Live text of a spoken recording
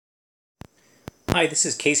Hi, this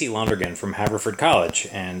is Casey Londergan from Haverford College,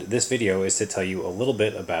 and this video is to tell you a little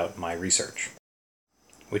bit about my research,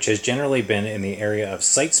 which has generally been in the area of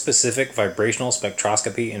site-specific vibrational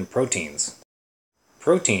spectroscopy in proteins.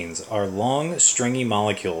 Proteins are long, stringy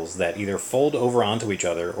molecules that either fold over onto each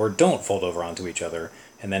other or don't fold over onto each other,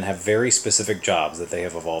 and then have very specific jobs that they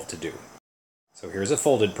have evolved to do. So here's a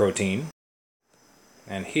folded protein,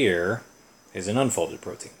 and here is an unfolded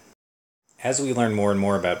protein. As we learn more and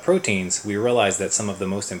more about proteins, we realize that some of the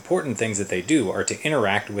most important things that they do are to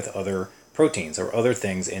interact with other proteins or other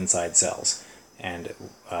things inside cells. And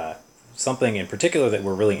something in particular that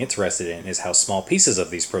we're really interested in is how small pieces of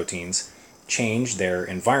these proteins change their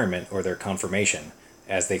environment or their conformation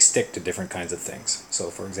as they stick to different kinds of things. So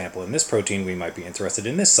for example, in this protein we might be interested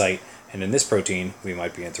in this site, and in this protein we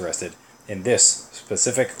might be interested in this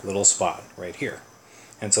specific little spot right here.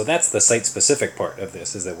 And so that's the site-specific part of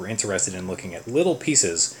this, is that we're interested in looking at little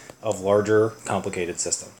pieces of larger, complicated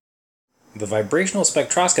systems. The vibrational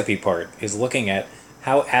spectroscopy part is looking at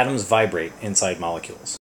how atoms vibrate inside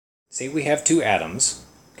molecules. Say we have two atoms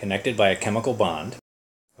connected by a chemical bond.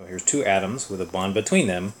 So here's two atoms with a bond between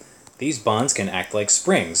them. These bonds can act like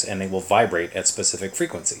springs, and they will vibrate at specific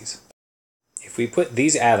frequencies. If we put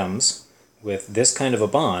these atoms with this kind of a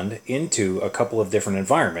bond into a couple of different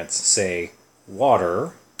environments, say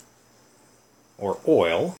water or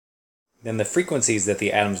oil, then the frequencies that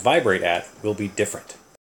the atoms vibrate at will be different.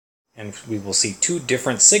 And we will see two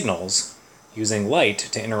different signals using light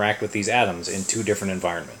to interact with these atoms in two different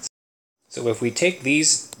environments. So if we take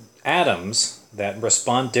these atoms that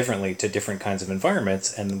respond differently to different kinds of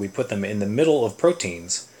environments and we put them in the middle of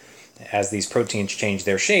proteins, as these proteins change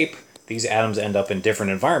their shape, these atoms end up in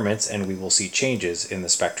different environments and we will see changes in the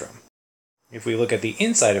spectrum. If we look at the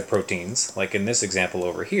inside of proteins, like in this example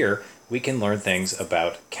over here, we can learn things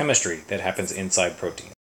about chemistry that happens inside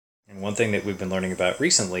proteins. And one thing that we've been learning about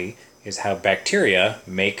recently is how bacteria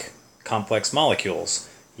make complex molecules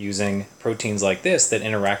using proteins like this that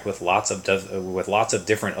interact with lots of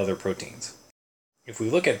different other proteins. If we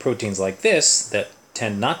look at proteins like this that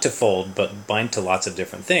tend not to fold but bind to lots of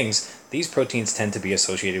different things, these proteins tend to be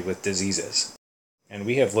associated with diseases. And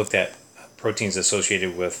we have looked at proteins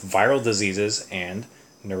associated with viral diseases and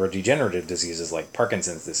neurodegenerative diseases like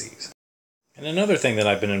Parkinson's disease. And another thing that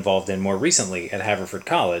I've been involved in more recently at Haverford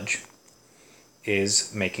College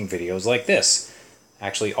is making videos like this.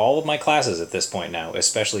 Actually, all of my classes at this point now,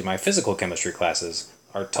 especially my physical chemistry classes,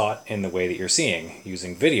 are taught in the way that you're seeing,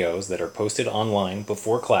 using videos that are posted online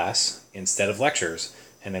before class instead of lectures,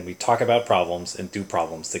 and then we talk about problems and do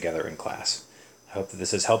problems together in class. I hope that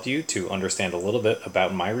this has helped you to understand a little bit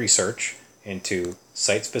about my research into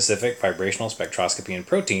site-specific vibrational spectroscopy in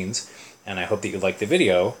proteins, and I hope that you liked the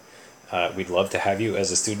video. We'd love to have you as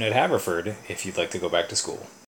a student at Haverford if you'd like to go back to school.